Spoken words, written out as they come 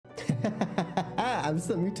I'm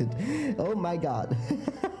still muted. Oh my god.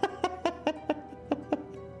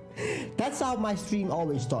 That's how my stream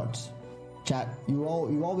always starts. Chat, you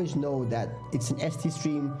always know that it's an ST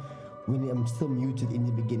stream when I'm still muted in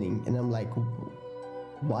the beginning, and I'm like,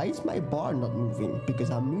 why is my bar not moving? Because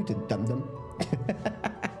I'm muted, dum-dum.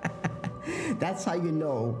 That's how you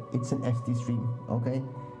know it's an ST stream, okay?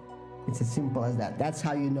 It's as simple as that. That's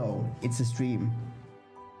how you know it's a stream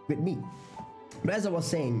with me. But as I was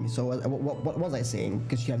saying, so what was I saying?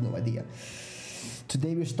 Because you have no idea.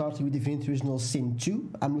 Today we're starting with Divinity Original Sin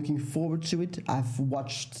 2. I'm looking forward to it. I've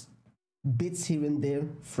watched bits here and there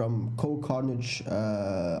from Carnage.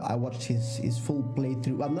 I watched his full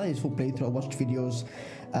playthrough. Well, not his full playthrough. I watched videos,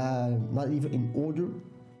 not even in order,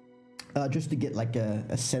 just to get like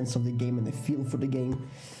a sense of the game and a feel for the game.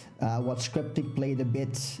 Watched Skeptic played a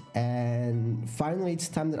bit, and finally it's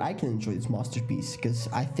time that I can enjoy this masterpiece, because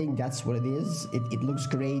I think that's what it is. It looks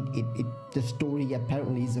great. The story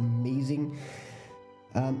apparently is amazing.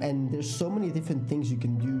 And there's so many different things you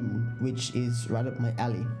can do, which is right up my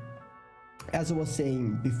alley. As I was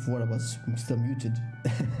saying before, I was still muted.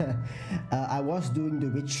 I was doing The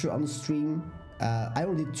Witcher on stream. I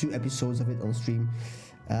only did 2 episodes of it on stream.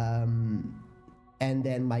 And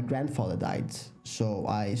then my grandfather died, so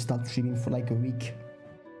I stopped streaming for like a week.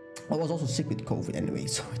 I was also sick with COVID anyway,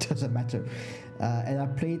 so it doesn't matter. And I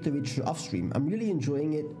played The Witcher off stream. I'm really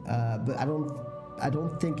enjoying it, but I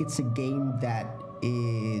don't think it's a game that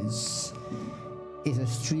is a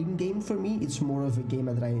stream game for me. It's more of a game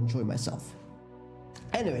that I enjoy myself.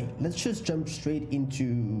 Anyway, let's just jump straight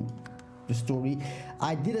into the story.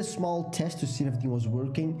 I did a small test to see if everything was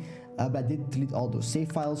working, but I did delete all those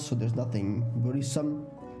save files, so there's nothing worrisome.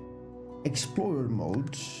 Explorer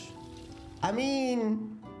mode. I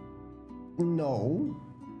mean, no,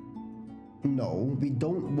 we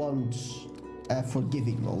don't want a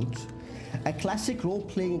forgiving mode. A classic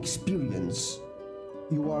role-playing experience.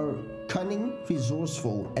 You are cunning,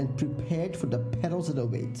 resourceful, and prepared for the perils that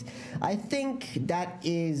await. I think that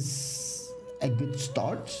is a good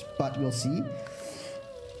start, but we'll see.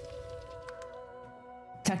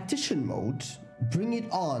 Tactician mode. Bring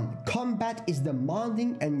it on. Combat is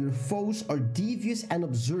demanding and your foes are devious and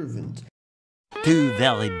observant. 2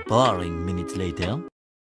 very boring minutes later.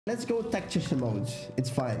 Let's go Tactician mode. It's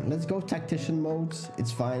fine. Let's go Tactician mode.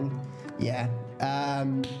 It's fine. Yeah.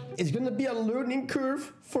 It's gonna be a learning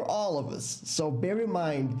curve for all of us. So bear in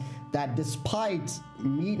mind that despite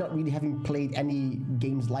me not really having played any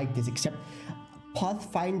games like this except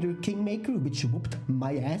Pathfinder Kingmaker, which whooped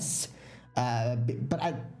my ass, but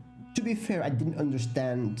to be fair, I didn't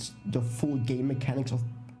understand the full game mechanics of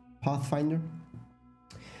Pathfinder.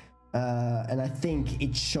 And I think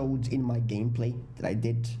it showed in my gameplay that I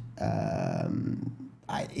did.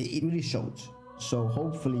 It really showed. So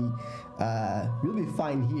hopefully we'll be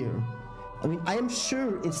fine here. I mean, I am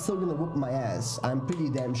sure it's still gonna whoop my ass. I'm pretty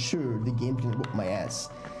damn sure the game's gonna whoop my ass.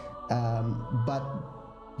 But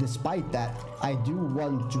despite that, I do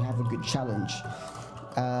want to have a good challenge.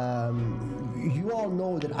 You all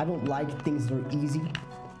know that I don't like things that are easy.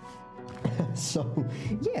 So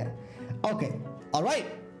yeah. Okay. All right.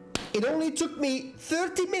 It only took me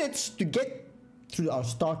 30 minutes to get through our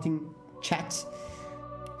starting chat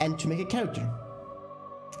and to make a character.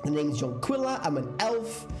 The name is Jonquilla. I'm an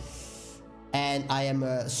elf and I am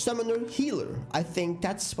a summoner healer. I think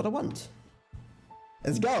that's what I want.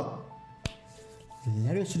 Let's go.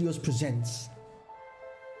 Larian Studios presents.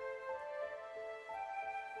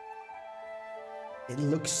 It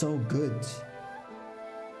looks so good.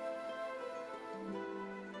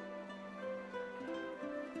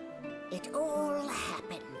 It all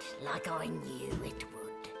happened like I knew it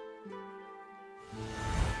would.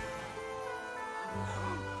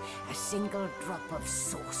 A single drop of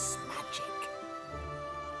source magic.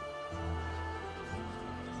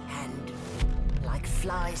 And like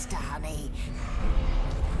flies to honey,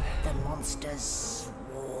 the monsters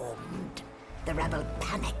swarmed. The rebel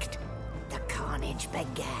panicked. The carnage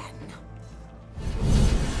began.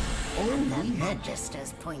 And the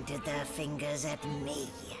magisters pointed their fingers at me.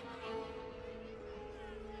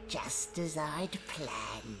 Just as I'd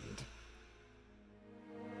planned.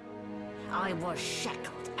 I was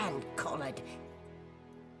shackled and collared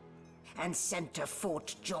and sent to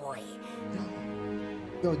Fort Joy.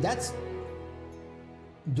 Yo,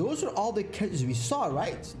 those are all the characters we saw,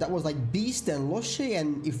 right? That was like Beast and Loshe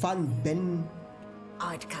and Ifan Ben.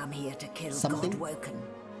 I'd come here to kill something? Godwoken.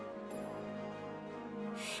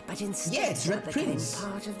 But instead, yeah, it's Red I became Prince.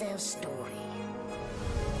 part of their story.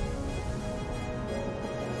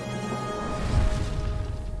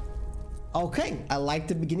 Okay, I like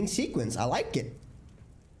the beginning sequence. I like it.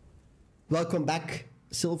 Welcome back,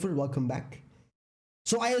 Silver. Welcome back.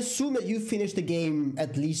 So I assume that you finished the game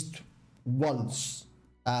at least once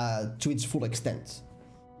to its full extent.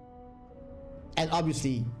 And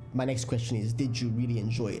obviously, my next question is, did you really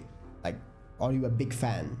enjoy it? Like, are you a big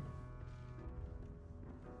fan?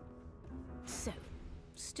 So,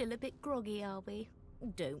 still a bit groggy, are we?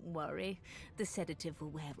 Don't worry. The sedative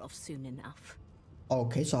will wear off soon enough.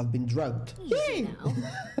 Okay, so I've been drugged. Easy now.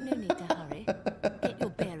 No need to hurry. Get your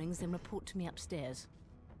bearings and report to me upstairs.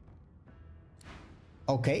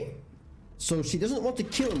 Okay. So she doesn't want to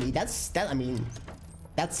kill me. I mean,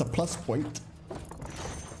 that's a plus point.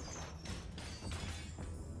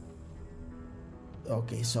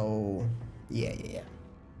 Okay, so yeah.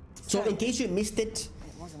 So in case you missed it,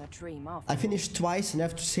 wasn't a dream after I finished twice and I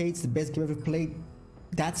have to say it's the best game I've ever played.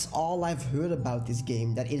 That's all I've heard about this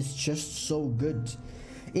game. That is just so good.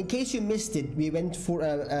 In case you missed it, we went for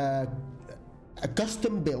a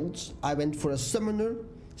custom build. I went for a summoner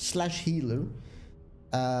 / healer.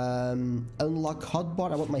 Unlock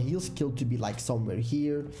hotbar. I want my heal skill to be like somewhere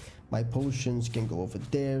here. My potions can go over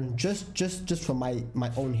there. Just for my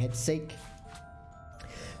own head's sake.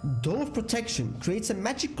 Dome of Protection creates a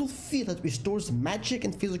magical field that restores magic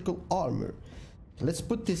and physical armor. Let's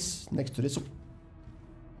put this next to this.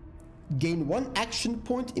 Gain 1 action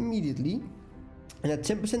point immediately and a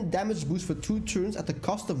 10% damage boost for 2 turns at the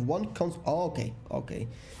cost of 1 okay. I'm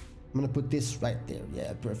gonna put this right there.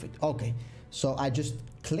 Yeah, perfect. Okay, so I just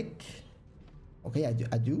click. Okay, I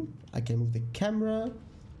do. I can move the camera.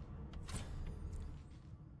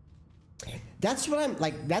 That's what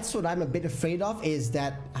I'm a bit afraid of, is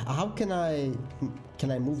that how can I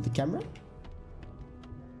move the camera?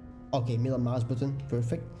 Okay, middle mouse button,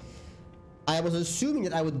 perfect. I was assuming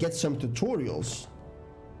that I would get some tutorials.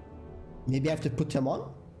 Maybe I have to put them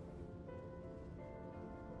on.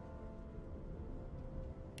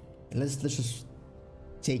 Let's just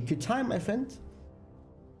take your time, my friend.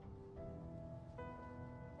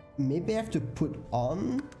 Maybe I have to put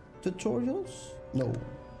on tutorials? No.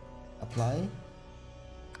 Apply.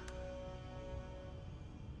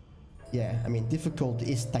 Yeah, I mean, difficult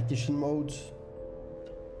is tactician mode.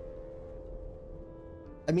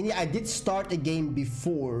 I mean, yeah, I did start a game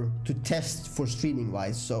before to test for streaming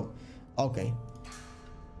wise, so okay.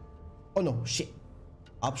 Oh no, shit.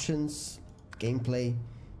 Options, gameplay.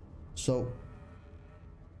 So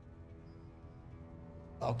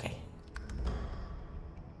okay.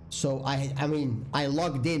 So I mean, I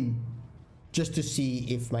logged in just to see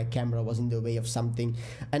if my camera was in the way of something,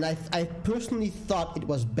 and I personally thought it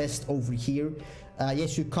was best over here.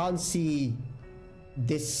 Yes, you can't see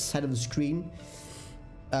this side of the screen.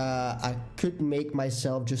 I could make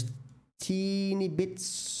myself just teeny bit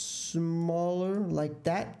smaller like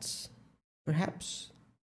that, perhaps.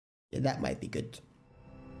 Yeah, that might be good.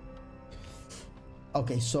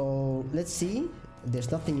 Okay, so let's see. There's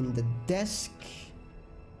nothing in the desk.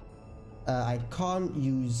 I can't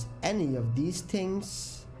use any of these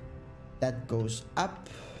things. That goes up.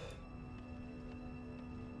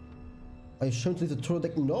 Are you showing to the tutorial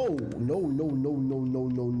deck? No.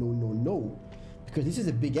 Because this is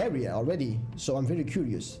a big area already, so I'm very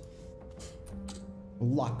curious.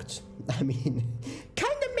 Locked. I mean,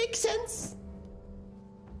 kind of makes sense.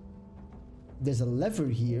 There's a lever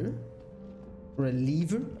here, or a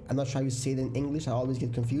lever. I'm not sure how you say it in English. I always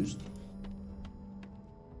get confused.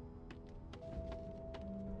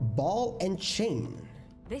 Ball and chain.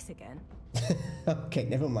 This again? Okay,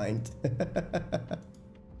 never mind.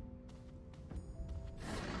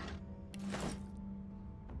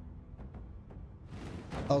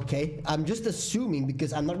 Okay, I'm just assuming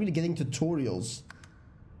because I'm not really getting tutorials.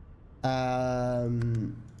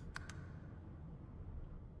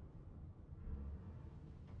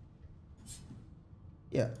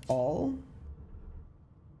 Yeah, all.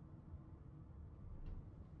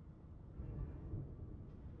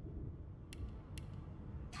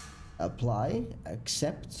 Apply,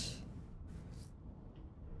 accept.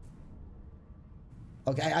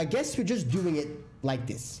 Okay, I guess we're just doing it like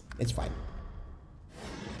this. It's fine.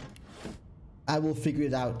 I will figure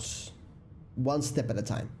it out one step at a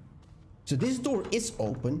time. So this door is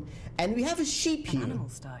open, and we have a sheep here.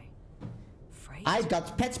 Animals die. I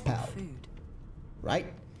got Pet Pal. Food.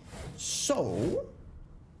 Right? So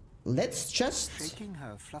let's just... Shaking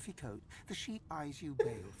her fluffy coat, the sheep eyes you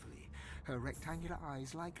balefully, her rectangular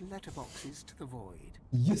eyes like letterboxes to the void.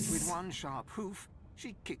 Yes. With one sharp hoof,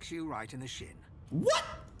 she kicks you right in the shin. What?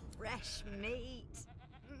 Fresh meat.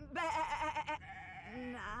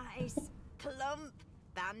 Nice. Plump.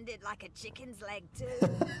 Banded like a chicken's leg too.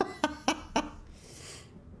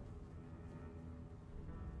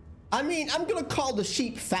 I mean, I'm gonna call the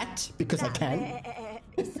sheep fat because I can.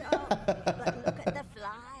 So, but look at the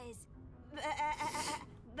flies.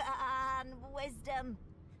 And wisdom.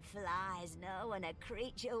 Flies know when a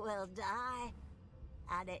creature will die.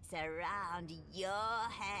 And it's around your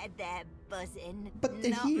head they're buzzing. But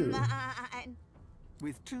they're not here. mine.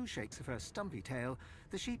 With 2 shakes of her stumpy tail,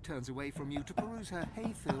 the sheep turns away from you to peruse her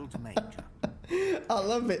hay-filled manger. I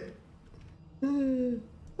love it.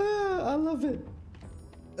 I love it.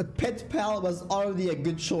 A pet pal was already a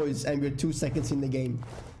good choice and we're 2 seconds in the game.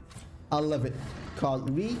 I love it. Can't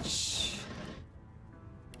reach.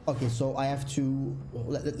 Okay, so I have to...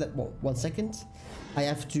 1 second. I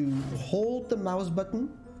have to hold the mouse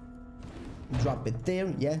button. Drop it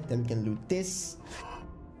there. Yeah, then we can loot this.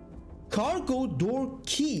 Cargo door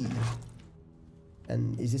key.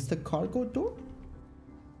 And is this the cargo door?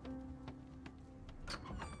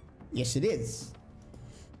 Yes, it is.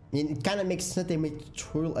 I mean, it kind of makes sense they made the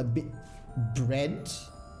tutorial a bit bread.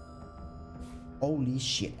 Holy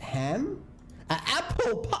shit. Ham? An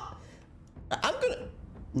apple pie. I'm gonna...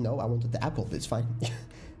 No, I wanted the apple, but it's fine.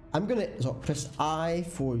 I'm gonna... So, press I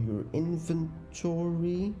for your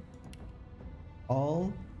inventory.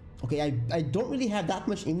 All. Okay, I don't really have that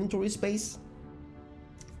much inventory space.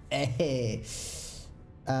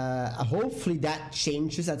 Hopefully that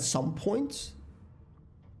changes at some point.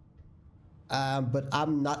 But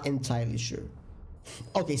I'm not entirely sure.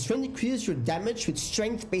 Okay, strength increases your damage with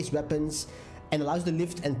strength-based weapons and allows you to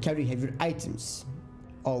lift and carry heavier items.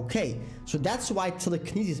 Okay, so that's why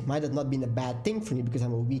telekinesis might have not been a bad thing for me because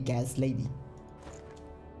I'm a weak-ass lady.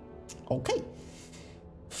 Okay.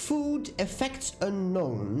 Food effects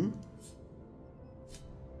unknown.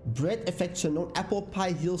 Bread effects unknown. Apple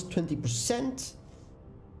pie heals 20%.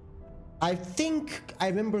 I think I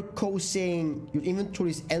remember Ko saying your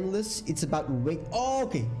inventory is endless. It's about weight. Oh,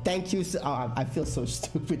 okay. Thank you. Oh, I feel so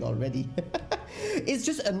stupid already. It's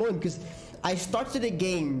just annoying because I started a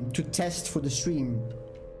game to test for the stream,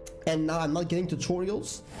 and now I'm not getting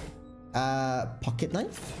tutorials. Pocket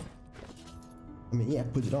knife. I mean, yeah,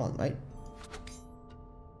 put it on, right?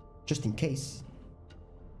 Just in case.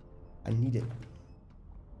 I need it.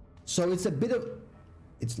 So it's a bit of...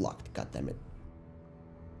 It's locked. God damn it.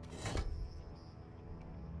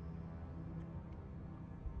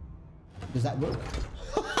 Does that work?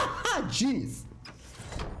 Jeez.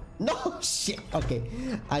 No shit. Okay.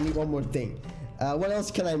 I need one more thing. What else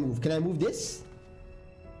can I move? Can I move this?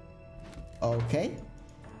 Okay.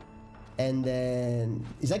 And then...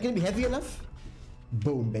 Is that going to be heavy enough?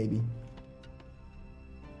 Boom, baby.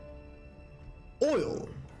 Oil.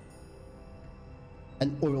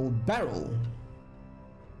 An oil barrel.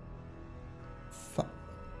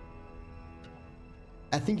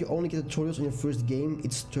 I think you only get tutorials on your first game.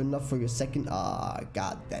 It's turned off for your second.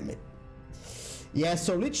 God damn it. Yeah,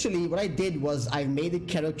 so literally what I did was I made a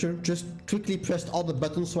character, just quickly pressed all the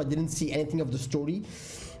buttons so I didn't see anything of the story.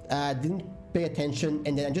 Didn't pay attention,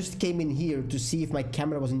 and then I just came in here to see if my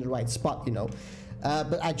camera was in the right spot, you know.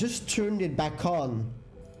 But I just turned it back on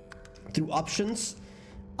through options.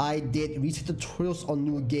 I did reset tutorials on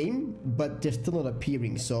new game, but they're still not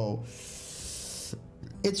appearing, so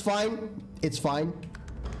it's fine. It's fine.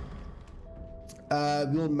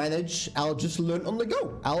 We'll manage. I'll just learn on the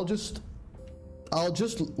go. I'll just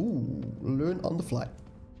learn on the fly.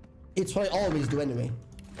 It's what I always do anyway.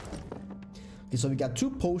 Okay, so we got 2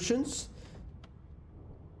 potions.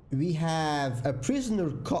 We have a prisoner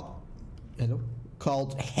called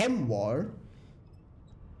Hemwar.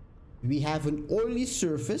 We have an oily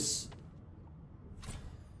surface.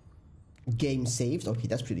 Game saved. Okay,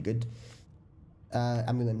 that's pretty good.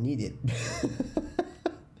 I'm gonna need it.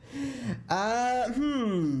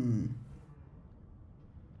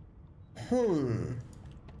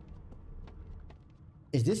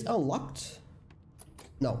 Is this unlocked?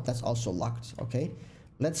 No, that's also locked. Okay.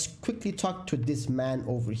 Let's quickly talk to this man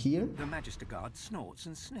over here. The Magister Guard snorts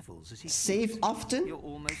and sniffles as he Save often? You're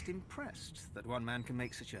almost impressed that one man can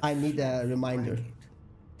make such a... I need a reminder.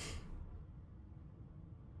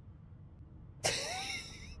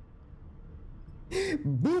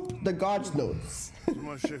 Boop, the guard's notes. Is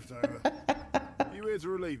my shift over? You here to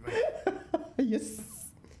relieve me? Yes.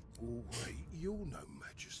 Oh, wait, you're no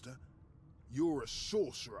Magister. You're a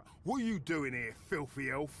sorcerer. What are you doing here,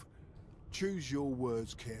 filthy elf? Choose your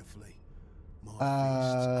words carefully. My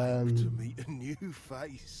feasts ache to meet a new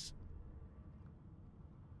face.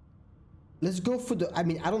 Let's go for the... I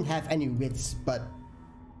mean, I don't have any wits, but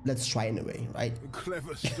let's try anyway, right?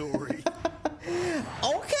 Clever story.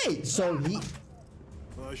 Okay, so he...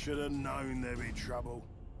 I should have known there'd be trouble.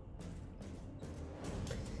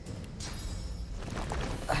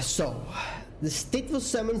 So, the stateful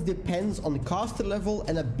summons depends on caster level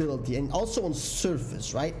and ability, and also on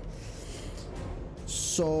surface, right?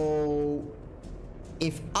 So,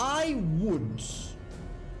 if I would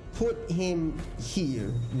put him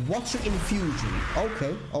here, Water Infusion.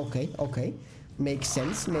 Okay. Makes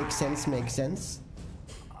sense.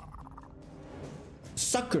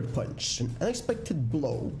 Sucker Punch, an unexpected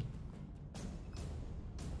blow.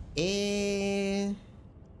 28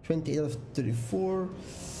 out of 34.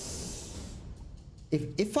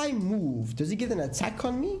 If I move, does he get an attack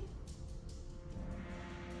on me?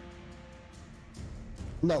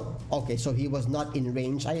 No. Okay, so he was not in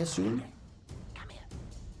range, I assume. Come here.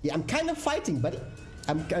 Yeah, I'm kind of fighting, buddy.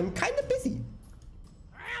 I'm kind of busy.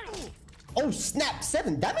 Oh snap!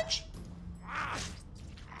 7 damage.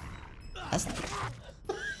 That's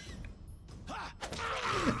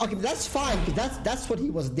okay, but that's fine because that's what he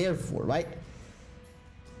was there for, right?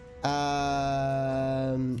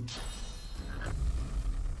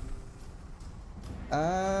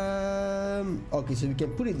 Okay, so we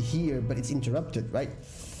can put it here, but it's interrupted, right?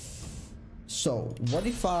 So what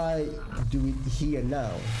if I do it here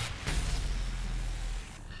now?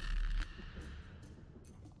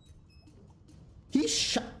 He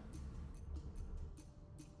shot.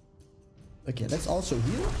 Okay, let's also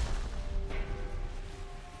heal.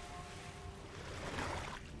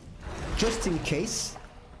 Just in case.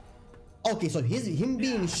 Okay, so him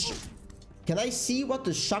being can I see what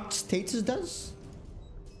the shocked status does?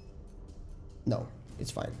 No,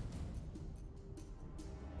 it's fine.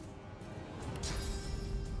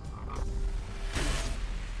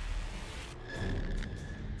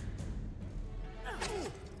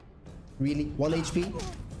 Really? 1 HP?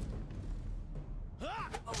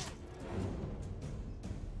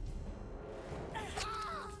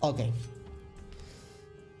 Okay.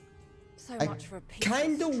 So I much for a piece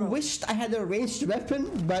kind of straw. wished I had a ranged weapon,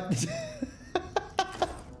 but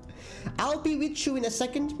I'll be with you in a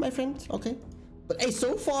second, my friend. Okay. But hey,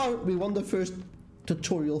 so far we won the first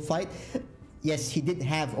tutorial fight. Yes, he did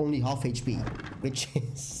have only half HP, which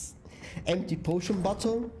is empty potion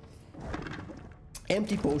bottle.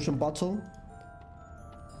 Empty potion bottle.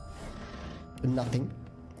 Nothing.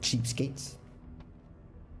 Cheapskates.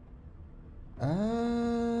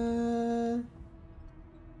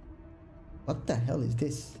 What the hell is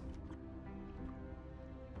this?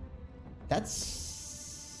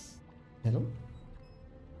 That's... Hello?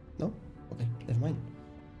 No? Okay, never mind.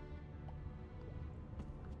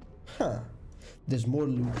 Huh. There's more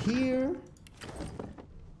loot here.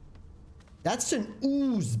 That's an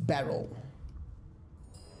ooze barrel.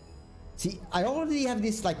 See, I already have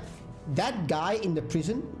this, like, that guy in the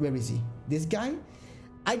prison. Where is he? This guy?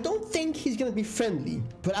 I don't think he's gonna be friendly,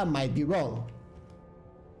 but I might be wrong.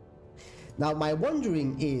 Now, my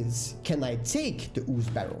wondering is, can I take the ooze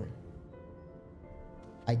barrel?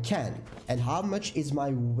 I can. And how much is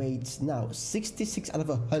my weight now? 66 out of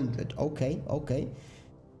 100. Okay, okay.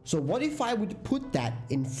 So what if I would put that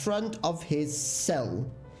in front of his cell?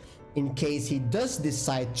 In case he does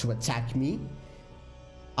decide to attack me,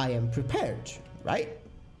 I am prepared, right?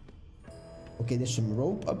 Okay, there's some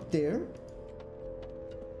rope up there.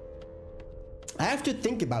 I have to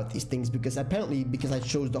think about these things because apparently, because I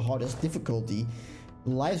chose the hardest difficulty,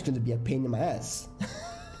 life's going to be a pain in my ass.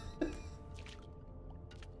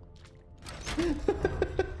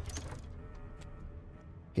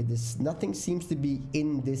 Okay, nothing seems to be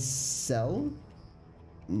in this cell.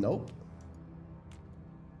 Nope.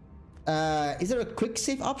 Is there a quick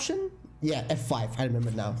save option? Yeah, F5. I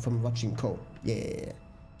remember now from watching Ko. Yeah.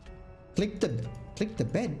 Click the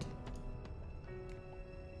bed.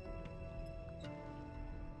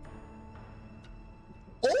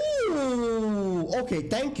 Oh, okay.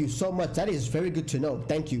 Thank you so much. That is very good to know.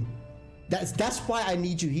 Thank you. That's why I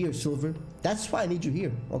need you here, Silver. That's why I need you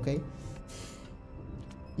here. Okay.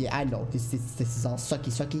 Yeah, I know. This is all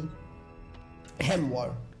sucky.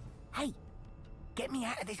 Hemwar. Hey, get me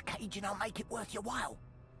out of this cage and I'll make it worth your while.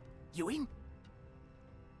 You in?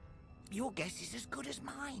 Your guess is as good as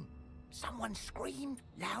mine. Someone screamed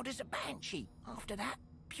loud as a banshee. After that,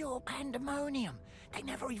 pure pandemonium. They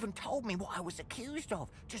never even told me what I was accused of.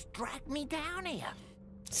 Just dragged me down here.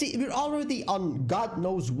 See, we're already on God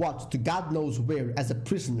knows what to God knows where as a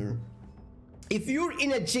prisoner. If you're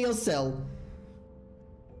in a jail cell,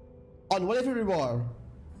 on whatever you are,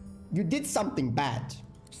 you did something bad.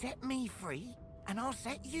 Set me free, and I'll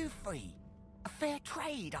set you free. A fair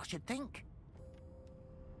trade, I should think.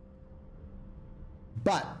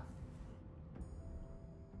 But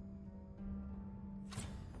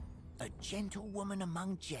a gentlewoman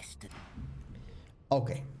among jesters.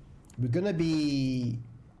 Okay, we're gonna be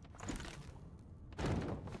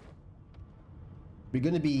We're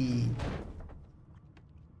gonna be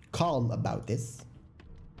calm about this.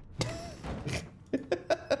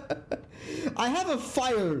 I have a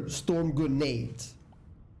firestorm grenade.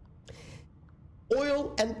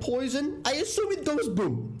 Oil and poison. I assume it goes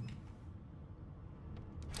boom.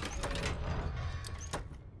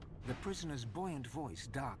 The prisoner's buoyant voice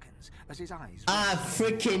darkens as his eyes... I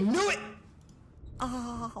freaking knew it!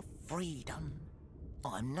 Ah, freedom.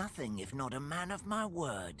 I'm nothing if not a man of my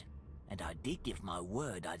word. And I did give my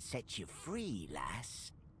word I'd set you free,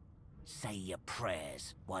 lass. Say your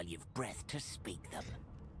prayers while you've breath to speak them.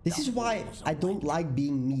 This is why I don't like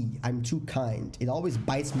being me. I'm too kind. It always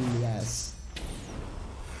bites me in the ass.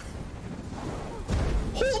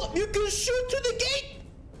 Hold up! You can shoot to the gate?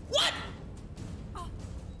 What?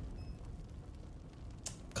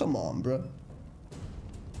 Come on, bro.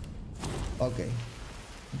 Okay.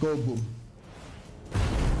 Go boom.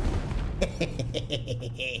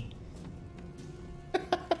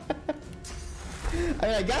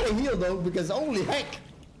 I gotta heal though, because holy heck.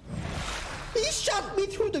 He shot me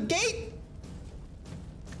through the gate.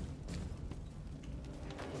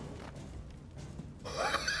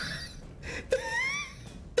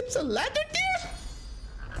 There's a ladder there?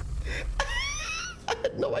 I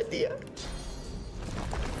had no idea.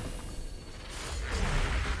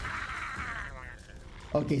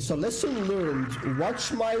 Okay, so lesson learned.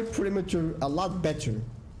 Watch my perimeter a lot better.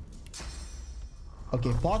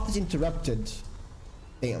 Okay, path is interrupted.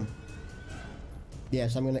 Damn.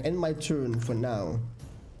 Yes, I'm gonna end my turn for now.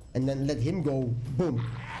 And then let him go. Boom.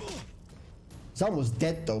 He's almost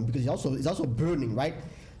dead though, because he's also burning, right?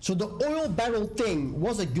 So the oil barrel thing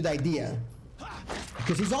was a good idea.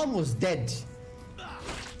 Because he's almost dead.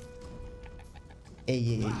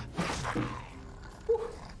 Hey.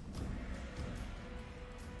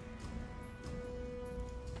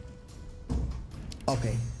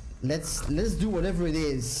 Okay, let's do whatever it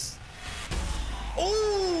is.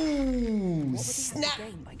 Oh, What would he snap! have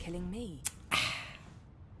to gain by killing me?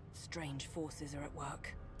 Strange forces are at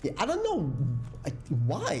work. Yeah, I don't know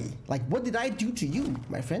why. Like, what did I do to you,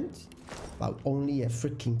 my friend? About only a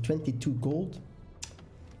freaking 22 gold.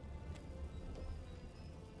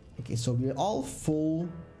 Okay, so we're all full.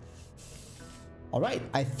 All right,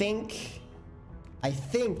 I think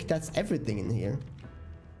that's everything in here.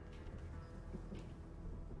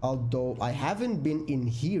 Although I haven't been in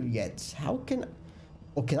here yet. How can...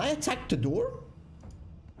 Oh, can I attack the door?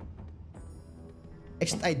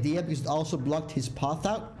 Excellent idea, because it also blocked his path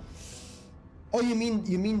out. Oh, you mean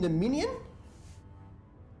the minion?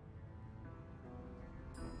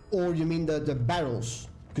 Or you mean the barrels?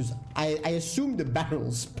 Because I assume the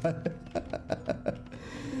barrels, but...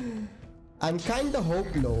 I'm kinda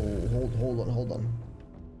hoping... No, hold on.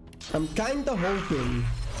 I'm kinda hoping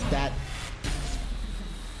that...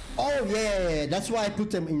 Oh yeah, that's why I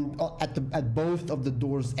put them in at both of the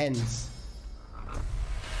doors' ends.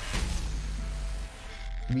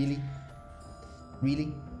 Really?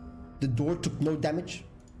 The door took no damage?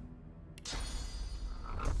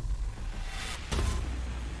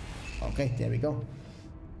 Okay, there we go.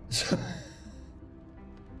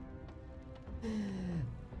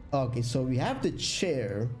 Okay, so we have the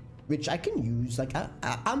chair, which I can use. Like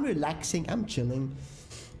I'm relaxing, I'm chilling.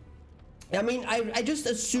 I mean, I just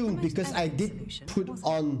assumed, because I did put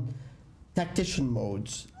on tactician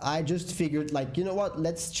modes, I just figured, like, you know what,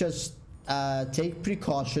 let's just take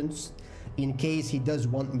precautions in case he does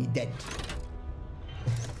want me dead.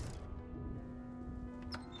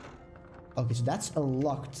 Okay, so that's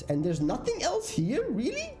unlocked, and there's nothing else here,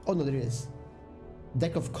 really? Oh no, there is.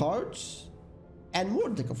 Deck of cards and more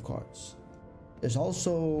deck of cards. There's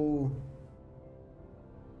also...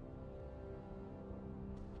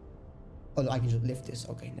 Oh, no, I can just lift this.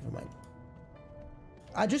 Okay, never mind.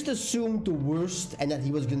 I just assumed the worst and that he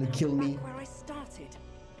was gonna kill me. Back where I started.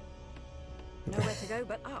 Nowhere to go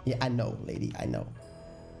but up. Yeah, I know, lady, I know.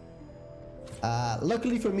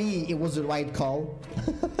 Luckily for me, it was the right call.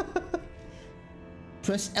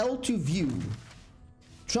 Press L to view.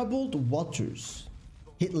 Troubled waters.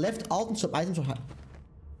 Hit left alt and some items are high.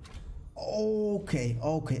 Okay,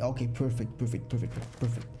 perfect.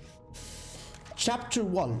 Chapter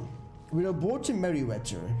 1. We are aboard the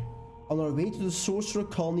Merryweather. On our way to the sorcerer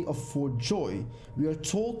colony of Fort Joy, we are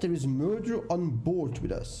told there is murder on board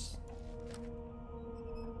with us.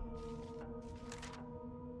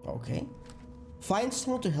 Okay. Find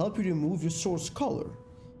someone to help you remove your source color.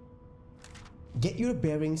 Get your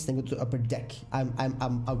bearings, then go to the upper deck. I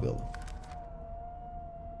will.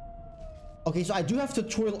 Okay, so I do have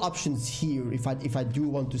tutorial options here if I do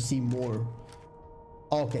want to see more.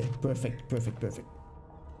 Okay, perfect.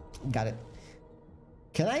 Got it.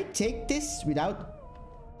 Can I take this without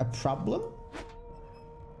a problem?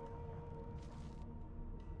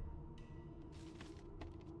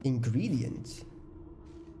 Ingredient.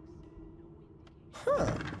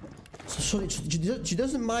 Huh. So she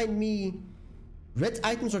doesn't mind me. Red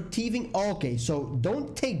items are thieving. Oh, okay, so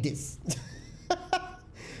don't take this.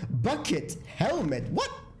 Bucket, helmet, what?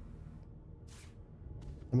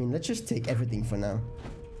 I mean, let's just take everything for now.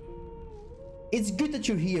 It's good that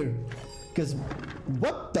you're here, because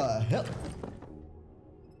what the hell?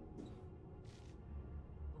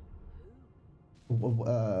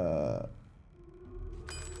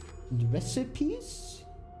 The recipes?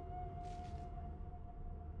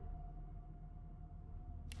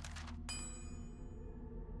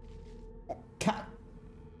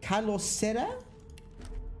 Calocera?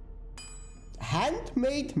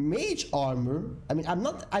 Handmade mage armor? I mean,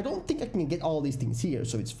 I don't think I can get all these things here,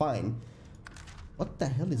 so it's fine. What the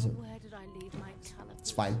hell is it? Where did I leave my telephone?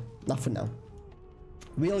 It's fine. Not for now.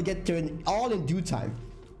 We'll get to it all in due time.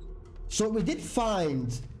 So we did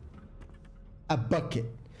find a bucket.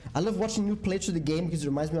 I love watching new playthroughs of the game because it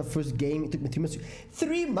reminds me of my first game. It took me 3 months.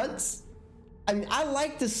 3 months? I mean, I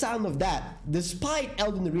like the sound of that, despite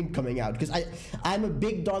Elden Ring coming out, because I'm a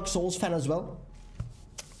big Dark Souls fan as well.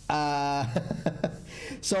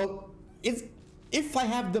 So if I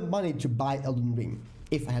have the money to buy Elden Ring,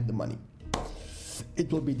 if I have the money,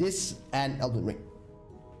 it will be this and Elden Ring.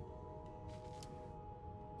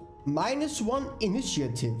 -1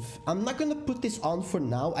 initiative. I'm not gonna put this on for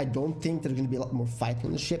now. I don't think there's gonna be a lot more fighting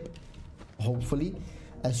on the ship. Hopefully,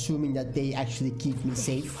 assuming that they actually keep me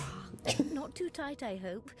safe. Not too tight, I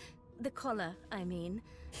hope. The collar, I mean.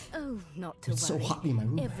 Oh, not to It's worry. so hot in my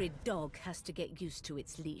room. Every dog has to get used to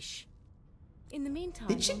its leash. In the meantime,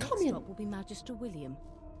 Did she the call next me stop will be Magister William.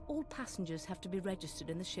 All passengers have to be registered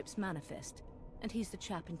in the ship's manifest, and he's the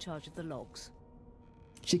chap in charge of the logs.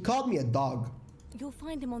 She called me a dog. You'll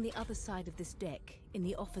find him on the other side of this deck, in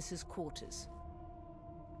the officers' quarters.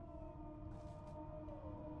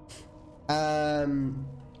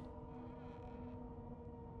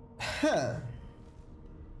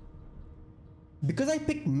 Because I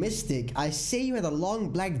picked Mystic, I say you had a long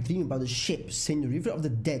black dream about the ship, saying the river of the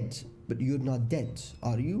dead, but you're not dead,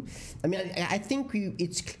 are you? I mean, I think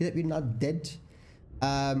it's clear that we're not dead.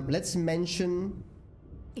 Let's mention...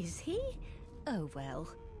 Is he? Oh well.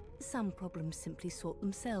 Some problems simply sort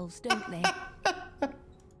themselves, don't they?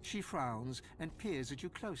 She frowns and peers at you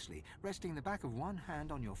closely, resting the back of one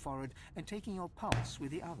hand on your forehead and taking your pulse with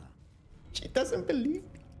the other. She doesn't believe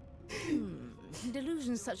me.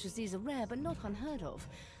 Delusions such as these are rare, but not unheard of.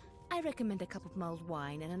 I recommend a cup of mulled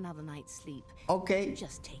wine and another night's sleep. Okay.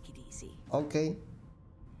 Just take it easy. Okay.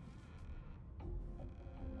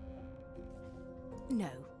 No.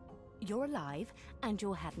 You're alive, and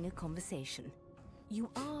you're having a conversation. You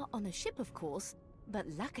are on a ship, of course, but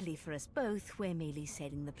luckily for us both, we're merely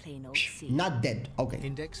sailing the plain old sea. Not dead. Okay.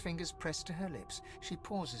 Index fingers pressed to her lips. She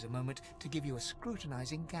pauses a moment to give you a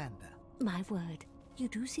scrutinizing gander. My word, you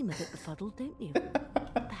do seem a bit befuddled, don't you?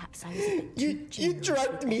 Perhaps I was a bit too You generous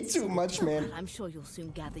drugged with me that too sort of- much, man. Well, I'm sure you'll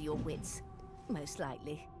soon gather your wits. Most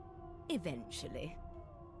likely. Eventually.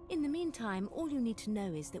 In the meantime, all you need to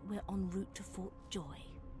know is that we're en route to Fort Joy.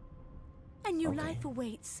 A new life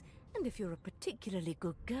awaits, and if you're a particularly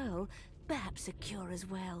good girl, perhaps a cure as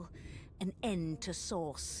well. An end to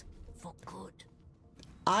Source. For good.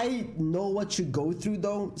 I know what you go through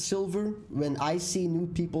though, Silver, when I see new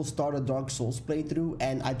people start a Dark Souls playthrough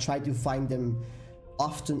and I try to find them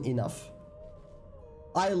often enough.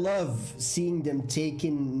 I love seeing them take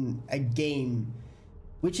in a game,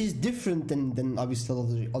 which is different than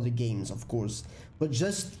obviously other games, of course, but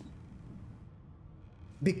just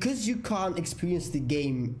because you can't experience the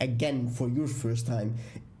game again for your first time,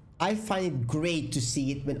 I find it great to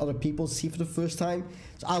see it when other people see it for the first time.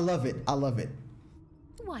 So I love it. I love it.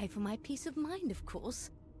 Why, for my peace of mind, of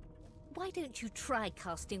course. Why don't you try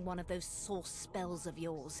casting one of those source spells of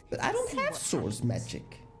yours? But I don't See have what source happens.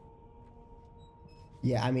 magic.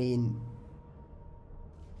 Yeah, I mean,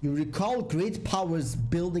 you recall great powers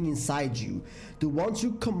building inside you, the ones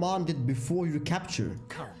you commanded before your capture.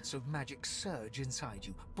 Currents of magic surge inside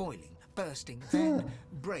you, boiling, bursting, then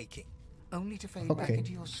breaking, only to fade back Okay.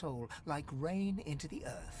 into your soul like rain into the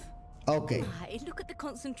earth. Okay, Why, look at the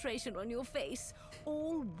concentration on your face.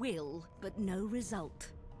 All will, but no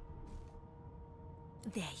result.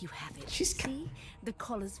 There you have it. She's ca- See? The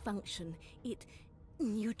collar's function. It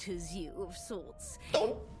neuters you of sorts.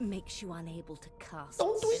 Don't- Makes you unable to cast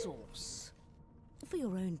Don't do it. Source. For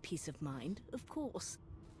your own peace of mind, of course.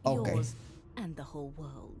 Okay. Yours and the whole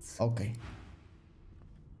world's. okay.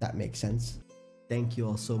 That makes sense. Thank you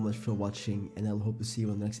all so much for watching, and I'll hope to see you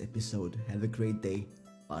on the next episode. Have a great day.